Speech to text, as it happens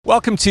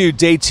Welcome to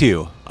day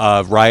 2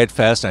 of Riot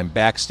Fest. I'm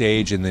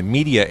backstage in the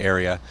media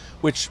area,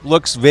 which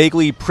looks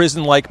vaguely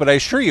prison-like, but I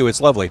assure you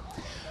it's lovely.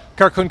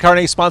 Car Con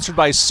Carne, sponsored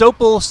by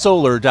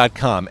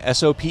SopelSolar.com,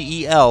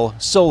 S-O-P-E-L,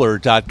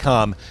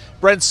 Solar.com.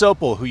 Brent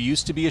Sopel, who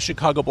used to be a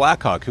Chicago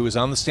Blackhawk, who was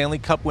on the Stanley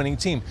Cup winning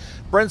team.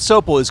 Brent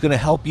Sopel is going to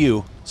help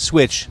you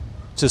switch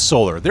to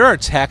solar. There are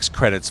tax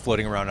credits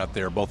floating around up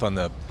there, both on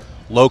the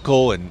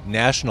local and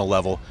national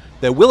level,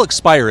 that will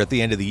expire at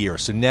the end of the year.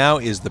 So now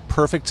is the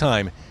perfect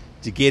time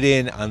to get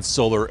in on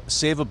solar,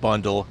 save a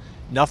bundle,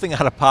 nothing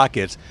out of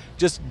pocket.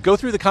 Just go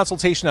through the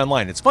consultation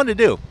online. It's fun to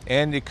do,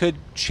 and it could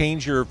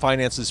change your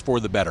finances for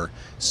the better.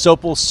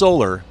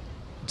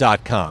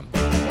 SopelSolar.com.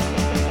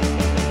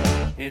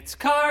 It's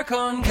Car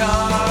Con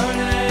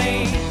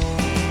Carne.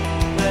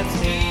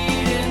 Let's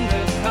eat in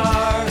the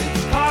car.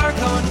 It's Car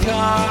Con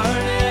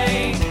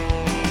Carne.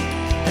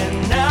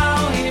 And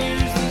now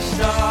here's the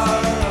star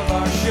of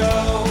our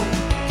show,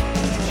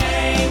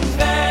 James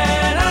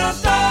Van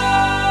Alstyne.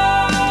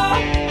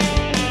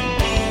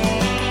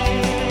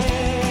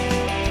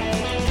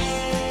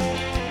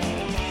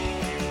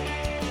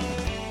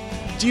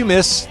 Do you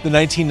miss the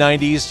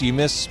 1990s? Do you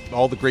miss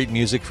all the great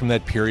music from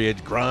that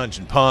period? Grunge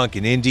and punk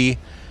and indie?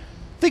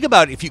 Think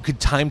about if you could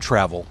time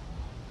travel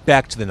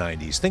back to the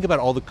 90s. Think about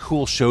all the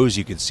cool shows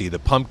you could see. The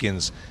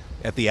Pumpkins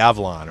at the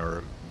Avalon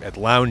or at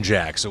Lounge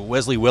Jacks, or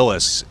Wesley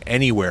Willis,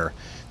 anywhere.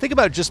 Think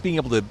about just being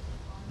able to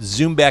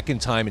zoom back in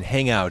time and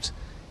hang out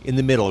in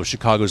the middle of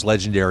Chicago's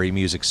legendary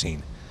music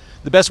scene.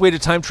 The best way to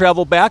time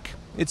travel back?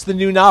 It's the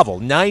new novel,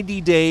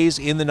 90 Days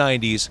in the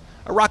 90s,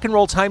 a rock and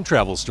roll time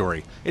travel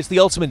story. It's the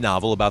ultimate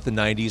novel about the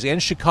 90s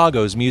and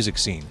Chicago's music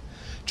scene.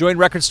 Join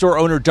record store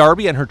owner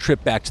Darby on her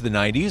trip back to the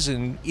 90s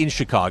in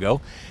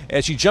Chicago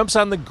as she jumps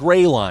on the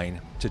Gray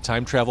Line to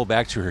time travel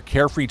back to her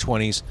carefree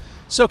 20s,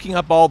 soaking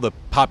up all the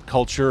pop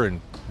culture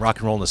and rock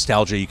and roll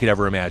nostalgia you could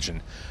ever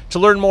imagine. To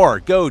learn more,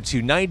 go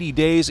to 90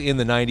 Days in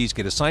the 90s,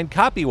 get a signed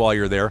copy while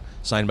you're there,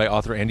 signed by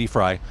author Andy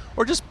Fry,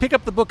 or just pick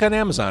up the book on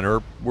Amazon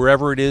or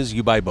wherever it is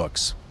you buy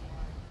books.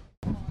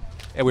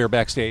 And we are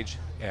backstage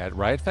at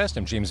Riot Fest.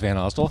 I'm James Van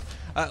Alstyne.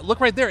 Look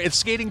right there, it's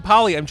Skating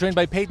Polly. I'm joined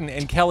by Peyton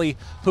and Kelly,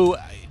 who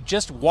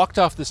just walked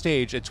off the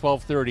stage at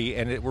 12:30,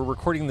 and we're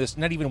recording this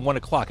not even 1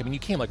 o'clock. I mean, you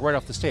came like right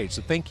off the stage,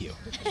 so thank you.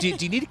 Do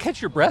you need to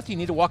catch your breath? Do you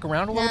need to walk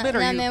around a little bit? No,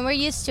 man, we're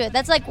used to it.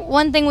 That's like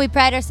one thing we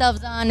pride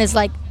ourselves on is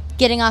like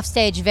getting off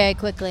stage very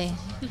quickly.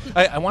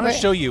 I want to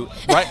show you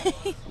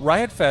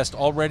Riot Fest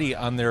already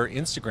on their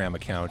Instagram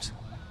account.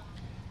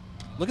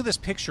 Look at this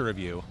picture of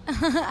you.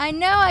 I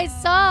know, I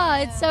saw.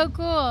 It's so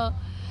cool.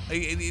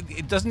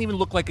 It doesn't even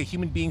look like a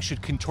human being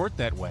should contort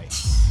that way.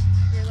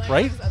 Your leg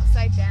Right? is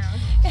upside down.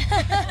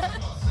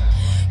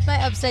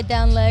 My upside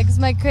down legs,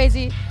 my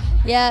crazy.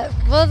 Yeah,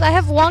 well, I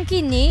have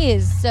wonky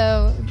knees,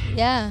 so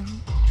yeah,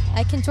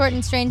 I contort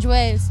in strange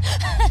ways.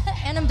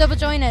 And I'm double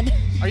jointed.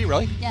 Are you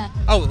really? Yeah.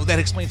 Oh, that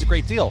explains a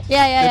great deal.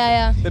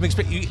 Yeah. That makes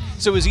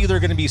so it was either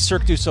going to be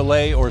Cirque du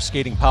Soleil or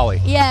Skating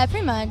Polly. Yeah,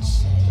 pretty much.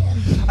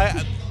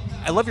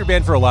 I love your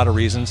band for a lot of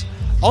reasons.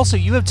 Also,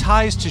 you have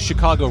ties to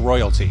Chicago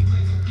royalty,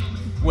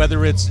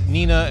 whether it's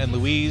Nina and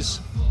Louise,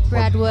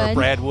 Brad or Wood.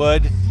 Brad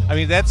Wood. I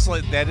mean,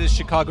 that is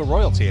Chicago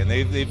royalty, and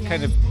they've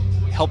kind of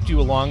helped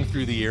you along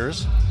through the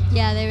years.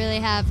 Yeah, they really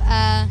have.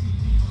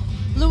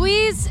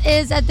 Louise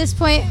is at this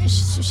point,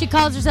 she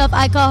calls herself,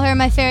 I call her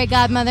my fairy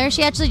godmother.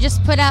 She actually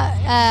just put out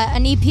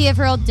an EP of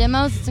her old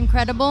demos. It's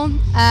incredible.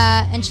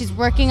 And she's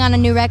working on a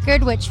new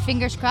record, which,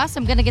 fingers crossed,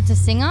 I'm going to get to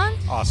sing on.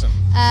 Awesome.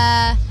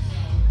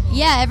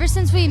 Yeah, ever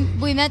since we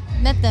met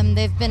them,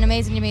 they've been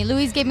amazing to me.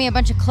 Louise gave me a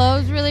bunch of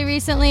clothes really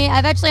recently.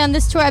 I've actually, on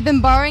this tour, I've been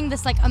borrowing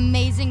this like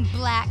amazing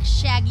black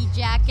shaggy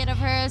jacket of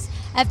hers.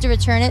 I have to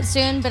return it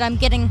soon, but I'm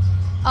getting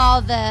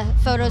all the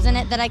photos in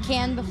it that I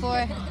can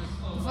before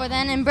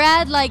then. And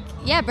Brad,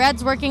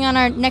 Brad's working on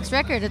our next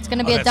record. It's going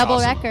to be a double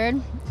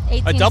record.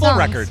 18 A double songs.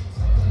 record.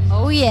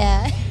 Oh,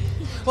 yeah.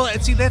 Well,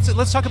 see,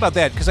 let's talk about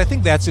that, because I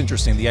think that's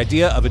interesting, the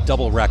idea of a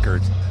double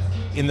record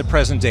in the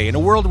present day. In a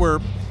world where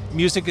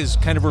music is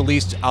kind of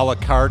released a la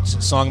carte,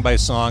 song by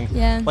song,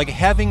 like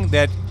having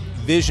that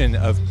vision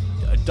of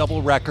a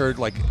double record,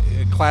 like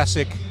a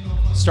classic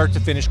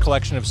start-to-finish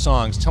collection of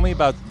songs. Tell me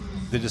about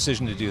the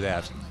decision to do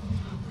that.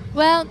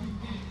 Well,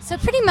 so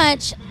pretty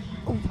much,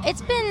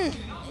 it's been,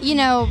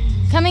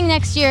 coming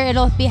next year,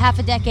 it'll be half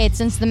a decade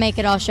since the Make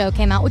It All show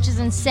came out, which is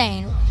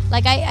insane.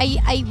 Like,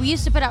 we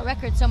used to put out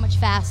records so much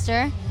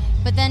faster,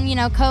 but then,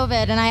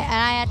 COVID, and I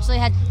actually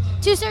had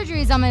 2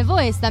 surgeries on my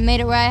voice that made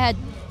it where I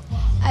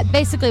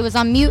basically was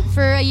on mute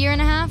for a year and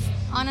a half,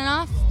 on and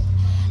off.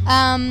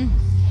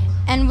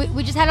 And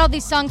we just had all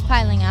these songs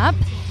piling up,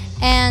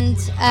 and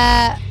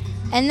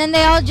then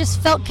they all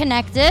just felt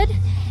connected,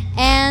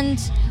 and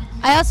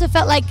I also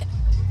felt like,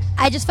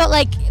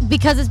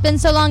 because it's been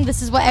so long,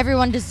 this is what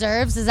everyone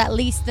deserves, is at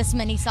least this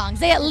many songs.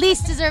 They at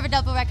least deserve a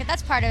double record.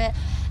 That's part of it.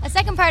 A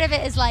second part of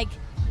it is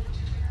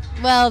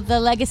the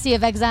legacy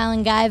of Exile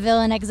in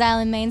Guyville and Exile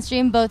in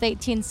Mainstream, both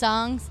 18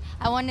 songs.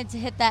 I wanted to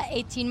hit that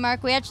 18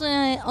 mark. We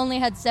actually only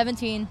had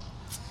 17.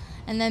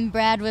 And then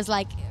Brad was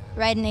like,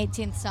 write an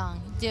 18th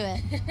song. Do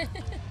it.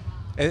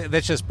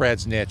 That's just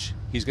Brad's niche.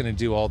 He's going to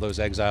do all those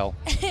Exile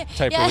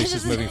type Yeah,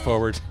 releases moving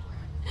forward.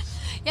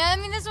 Yeah, I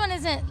mean, this one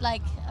isn't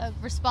like a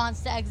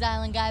response to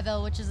Exile in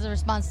Guyville, which is a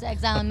response to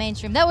Exile in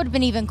Mainstream. That would have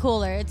been even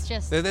cooler. It's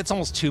just... That's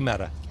almost too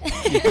meta.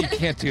 You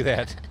can't do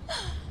that.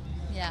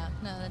 Yeah,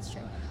 no, that's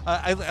true.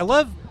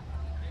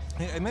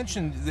 I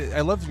mentioned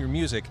I love your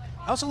music.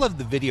 I also love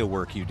the video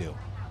work you do.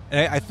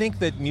 And I think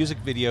that music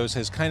videos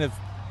has kind of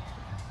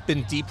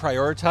been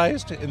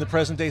deprioritized in the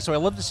present day, so I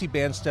love to see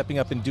bands stepping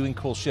up and doing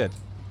cool shit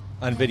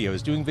on video.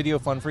 Is doing video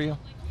fun for you?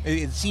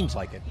 It seems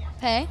like it.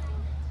 Hey?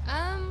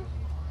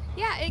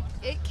 Yeah,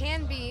 it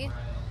can be.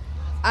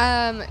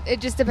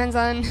 It just depends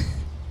on,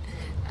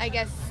 I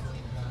guess,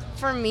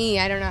 for me,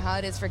 I don't know how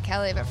it is for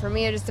Kelly, but for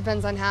me it just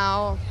depends on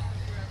how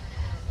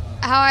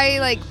I,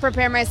 like,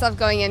 prepare myself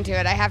going into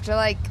it. I have to,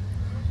 like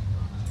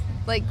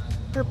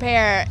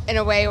prepare in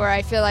a way where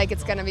I feel like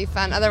it's going to be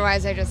fun.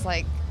 Otherwise, I just,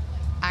 like,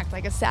 act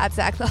like a sad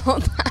sack the whole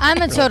time.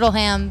 I'm a total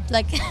ham.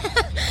 Like,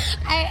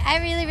 I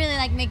really, really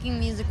like making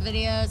music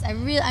videos.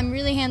 I'm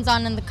really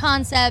hands-on in the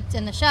concept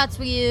and the shots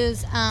we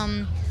use.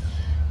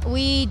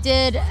 We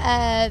did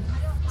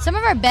some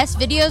of our best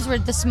videos were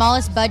the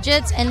smallest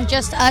budgets and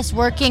just us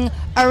working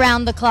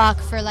around the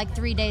clock for like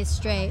 3 days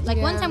straight. Like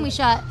one time we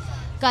shot,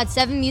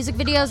 7 music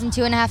videos in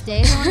 2.5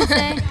 days, I want to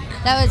say.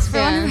 That was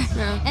fun.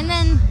 Yeah. And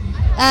then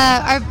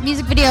our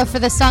music video for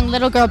the song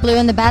Little Girl Blue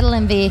in the Battle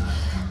MV,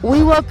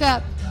 we woke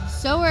up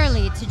so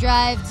early to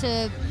drive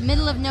to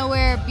middle of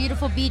nowhere,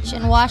 beautiful beach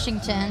in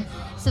Washington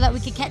so that we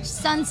could catch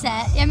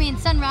sunrise,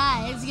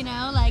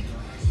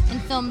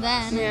 and film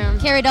then. Yeah.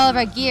 Carried all of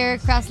our gear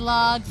across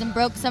logs and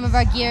broke some of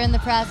our gear in the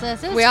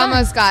process. It was We fun.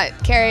 almost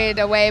got carried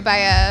away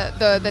by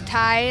the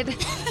tide.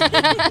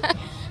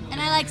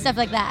 And I like stuff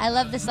like that. I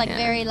love this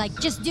very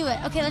just do it.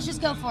 Okay, let's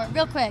just go for it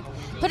real quick.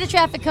 Put a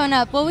traffic cone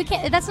up. Well, we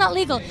can't. That's not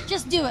legal.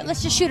 Just do it.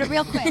 Let's just shoot it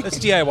real quick. That's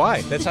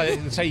DIY.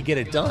 That's how you get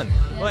it done.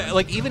 Yeah. Well,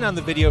 like even on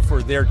the video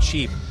for They're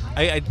Cheap,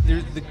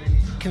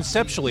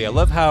 conceptually, I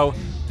love how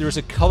there's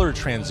a color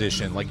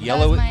transition. Like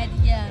yellow,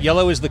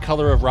 yellow is the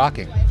color of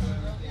rocking.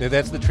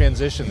 That's the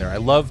transition there. I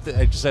love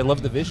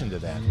the vision to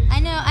that. I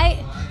know.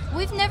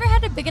 We've never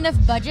had a big enough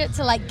budget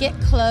to get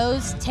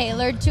clothes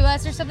tailored to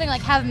us or something,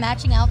 like have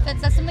matching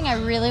outfits. That's something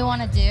I really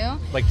want to do.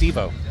 Like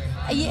Devo.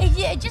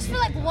 Yeah, just for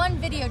one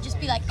video, just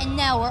be and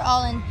now we're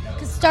all in,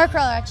 because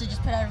Starcrawler actually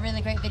just put out a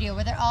really great video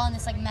where they're all in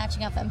this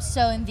matching outfit. I'm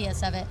so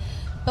envious of it.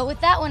 But with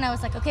that one, I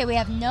was like, okay, we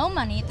have no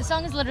money. The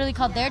song is literally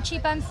called They're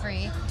Cheap, I'm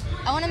Free.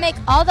 I want to make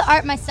all the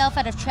art myself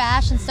out of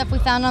trash and stuff we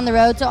found on the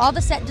road. So all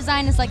the set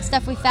design is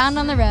stuff we found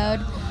on the road.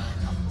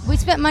 We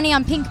spent money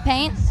on pink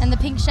paint and the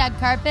pink shag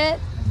carpet,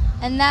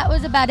 and that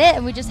was about it.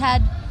 And we just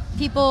had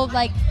people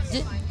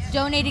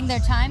donating their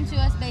time to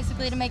us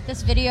basically to make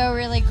this video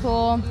really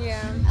cool.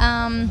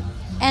 Yeah.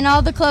 And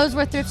all the clothes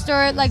were thrift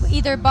store,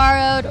 either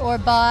borrowed or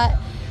bought.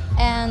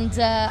 And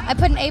I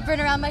put an apron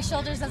around my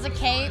shoulders as a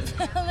cape.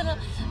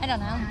 I don't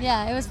know.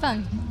 Yeah, it was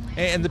fun.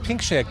 And the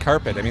pink shag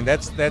carpet, I mean,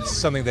 that's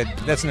something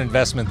that's an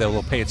investment that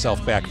will pay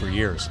itself back for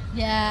years.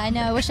 Yeah, I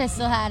know. I wish I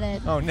still had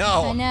it. Oh,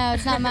 no. I know.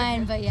 It's not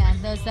mine, but yeah,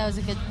 that was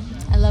a good,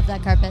 I love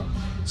that carpet.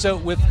 So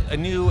with a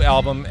new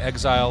album,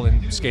 Exile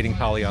and Skating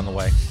Polly on the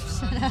way.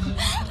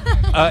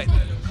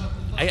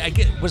 I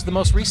get, was the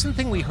most recent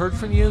thing we heard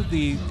from you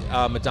the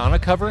Madonna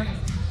cover?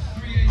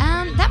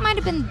 That might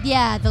have been,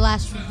 the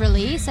last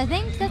release. I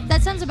think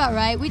that sounds about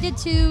right. We did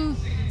 2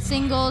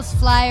 singles,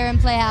 Flyer and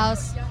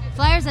Playhouse.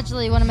 Flyer is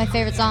actually one of my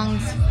favorite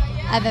songs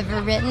I've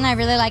ever written. I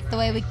really like the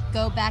way we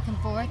go back and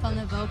forth on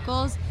the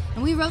vocals.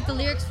 And we wrote the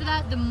lyrics for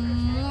that the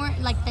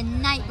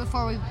night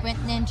before we went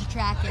in to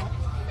track it.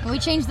 And we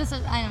changed this,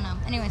 I don't know.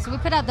 Anyway, so we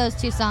put out those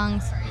 2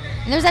 songs.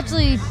 And there's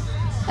actually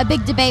a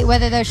big debate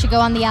whether those should go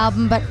on the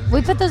album, but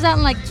we put those out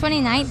in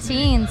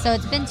 2019, so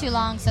it's been too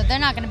long, so they're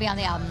not going to be on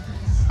the album.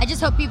 I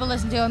just hope people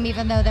listen to them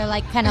even though they're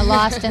kind of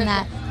lost in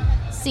that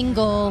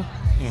single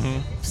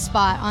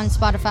spot on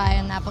Spotify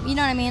and Apple. You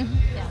know what I mean?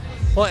 Yeah.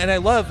 Well, and I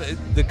love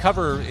the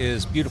cover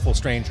is Beautiful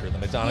Stranger, the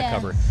Madonna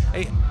cover.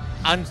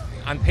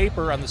 On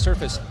paper, on the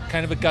surface,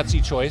 kind of a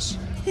gutsy choice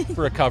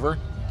for a cover,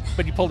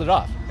 but you pulled it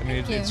off. I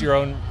mean, it's your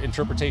own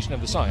interpretation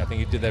of the song. I think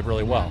you did that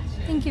really well.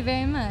 Thank you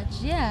very much.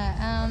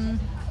 Yeah.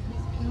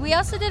 We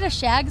also did a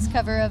Shags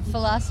cover of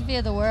Philosophy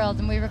of the World,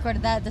 and we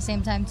recorded that at the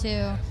same time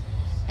too.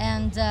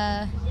 And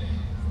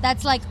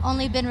that's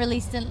only been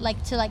released in,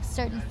 to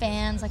certain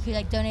fans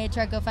who donated to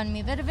our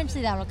GoFundMe, but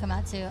eventually that will come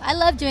out too. I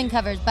love doing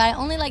covers, but I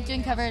only like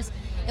doing covers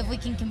if we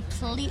can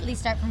completely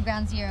start from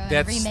ground zero and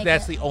remake it.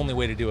 That's the only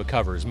way to do a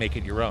cover is make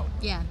it your own.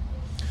 Yeah.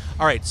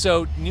 All right,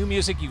 so new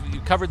music, you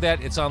covered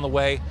that. It's on the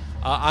way.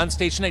 On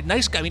stage tonight,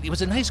 it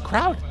was a nice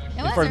crowd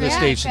in front of the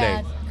stage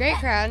today. Great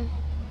crowd.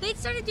 They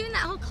started doing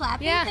that whole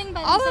clapping thing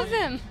by all themselves. of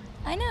them.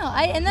 I know.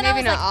 And then I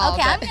was Maybe not all,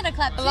 okay, I'm but going to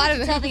clap too, a lot of to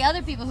them. tell the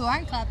other people who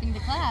aren't clapping to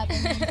clap.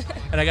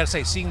 And I got to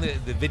say, seeing the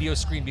video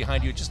screen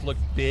behind you, it just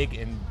looked big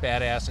and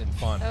badass and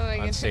fun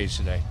on stage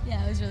today.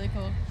 Yeah, it was really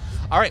cool.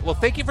 All right, well,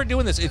 thank you for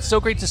doing this. It's so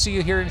great to see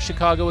you here in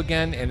Chicago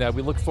again, and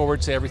we look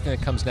forward to everything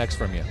that comes next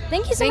from you.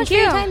 Thank you so much for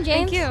your time,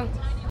 James. Thank you.